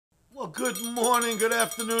Good morning, good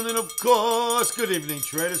afternoon, and of course, good evening,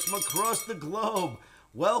 traders from across the globe.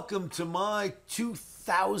 Welcome to my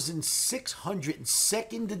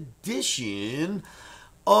 2602nd edition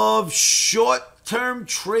of Short-Term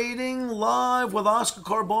Trading Live with Oscar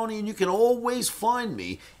Carboni, and you can always find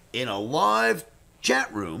me in a live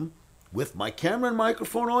chat room with my camera and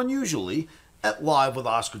microphone on usually at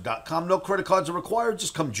livewithoscar.com. No credit cards are required.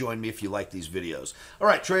 Just come join me if you like these videos. All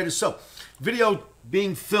right, traders. So, video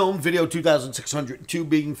 2602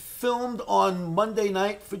 being filmed on Monday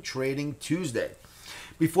night for Trading Tuesday.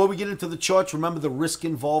 Before we get into the charts, remember the risk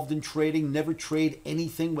involved in trading. Never trade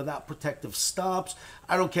anything without protective stops.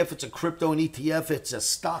 I don't care if it's a crypto, an ETF, it's a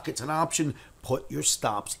stock, it's an option. Put your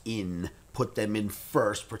stops in. Put them in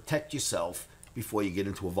first. Protect yourself before you get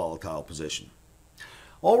into a volatile position.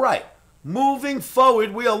 All right. Moving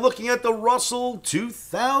forward, we are looking at the Russell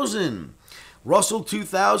 2000. Russell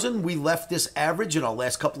 2000, we left this average in our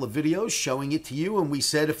last couple of videos showing it to you, and we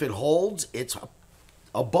said if it holds, it's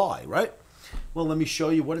a buy, right? Well, let me show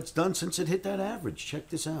you what it's done since it hit that average. Check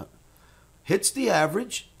this out. Hits the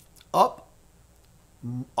average, up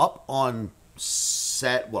on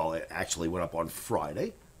well, it actually went up on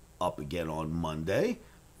Friday, up again on Monday.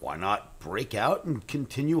 Why not break out and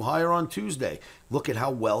continue higher on Tuesday? Look at how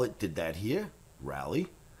well it did that here. Rally.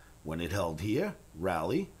 When it held here,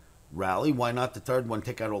 rally. Rally. Why not the third one?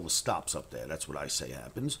 Take out all the stops up there. That's what I say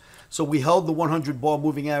happens. So we held the 100 bar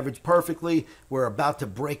moving average perfectly. We're about to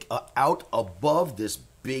break out above this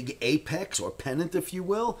big apex or pennant, if you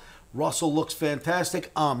will. Russell looks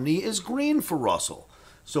fantastic. OMNI is green for Russell.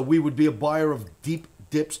 So we would be a buyer of deep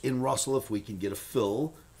dips in Russell if we can get a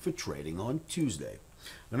fill for trading on Tuesday.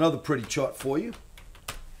 Another pretty chart for you.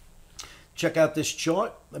 Check out this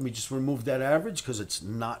chart. Let me just remove that average because it's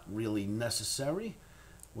not really necessary.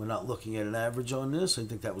 We're not looking at an average on this. I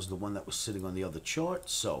think that was the one that was sitting on the other chart.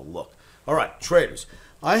 So look. All right, traders.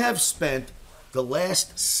 I have spent the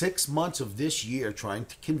last 6 months of this year trying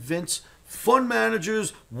to convince fund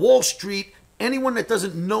managers, Wall Street, anyone that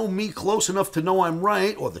doesn't know me close enough to know I'm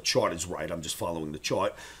right, or the chart is right, I'm just following the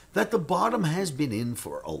chart, that the bottom has been in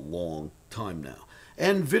for a long time now.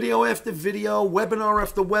 And video after video, webinar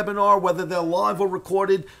after webinar, whether they're live or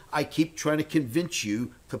recorded, I keep trying to convince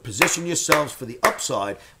you to position yourselves for the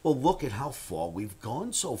upside. Well, look at how far we've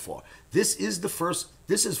gone so far. This is the first,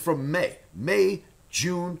 this is from May,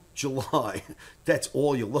 June, July. That's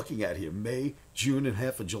all you're looking at here. May, June, and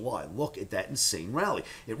half of July. Look at that insane rally.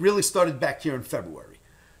 It really started back here in February.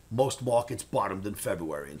 Most markets bottomed in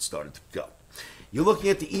February and started to go. You're looking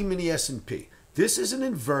at the E-mini S&P. This is an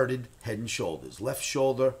inverted head and shoulders. Left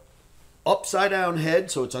shoulder, upside down head,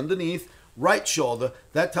 so it's underneath. Right shoulder,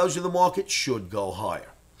 that tells you the market should go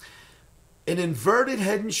higher. An inverted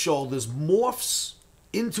head and shoulders morphs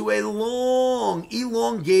into a long,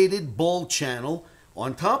 elongated bull channel.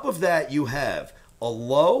 On top of that, you have a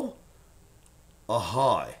low, a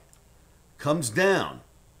high. Comes down.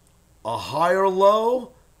 A higher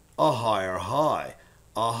low, a higher high.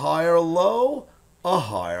 A higher low, a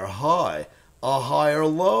higher high. A higher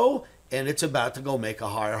low, and it's about to go make a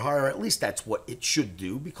higher high, or at least that's what it should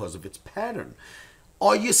do because of its pattern.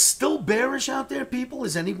 Are you still bearish out there, people?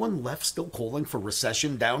 Is anyone left still calling for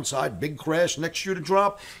recession, downside, big crash, next shoe to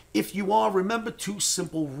drop? If you are, remember two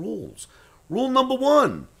simple rules. Rule number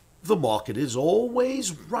one, the market is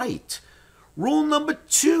always right. Rule number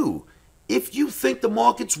two, if you think the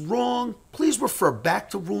market's wrong, please refer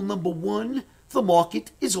back to rule number one. The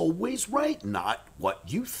market is always right, not what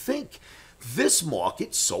you think. This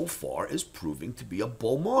market so far is proving to be a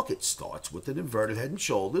bull market. Starts with an inverted head and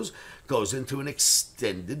shoulders, goes into an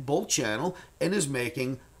extended bull channel, and is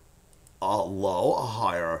making a low, a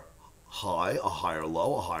higher high, a higher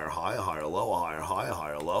low, a higher high, a higher low, a higher high, a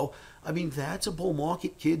higher low. I mean, that's a bull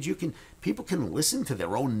market, kids. People can listen to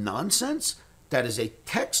their own nonsense. That is a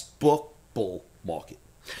textbook bull market.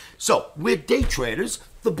 So, we're day traders.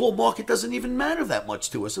 The bull market doesn't even matter that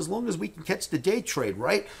much to us as long as we can catch the day trade,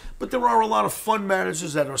 right? But there are a lot of fund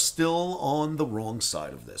managers that are still on the wrong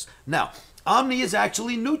side of this. Now, OMNI is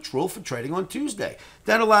actually neutral for trading on Tuesday.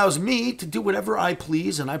 That allows me to do whatever I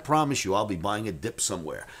please, and I promise you I'll be buying a dip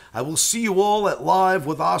somewhere. I will see you all at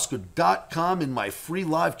livewithoscar.com in my free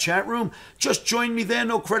live chat room. Just join me there.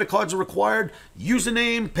 No credit cards are required.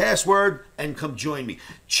 Username, password, and come join me.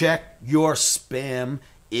 Check your spam.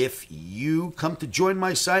 If you come to join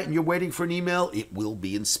my site and you're waiting for an email, it will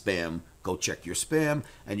be in spam. Go check your spam,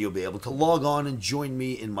 and you'll be able to log on and join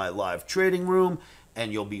me in my live trading room.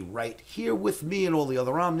 And you'll be right here with me and all the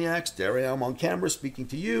other Omniacs. There I am on camera speaking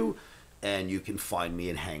to you. and you can find me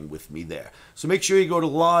and hang with me there. So make sure you go to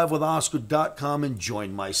livewithoscar.com and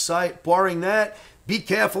join my site. Barring that, be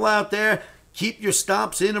careful out there. Keep your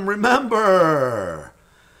stops in, and remember,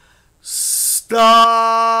 stops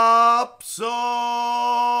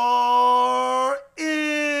are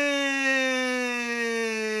in.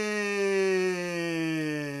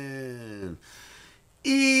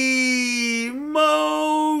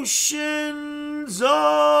 Emotions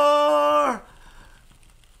are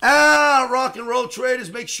out. Rock and roll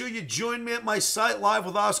traders, make sure you join me at my site,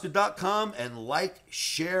 livewithoscar.com, and like,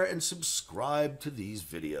 share, and subscribe to these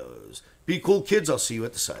videos. Be cool, kids. I'll see you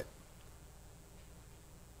at the site.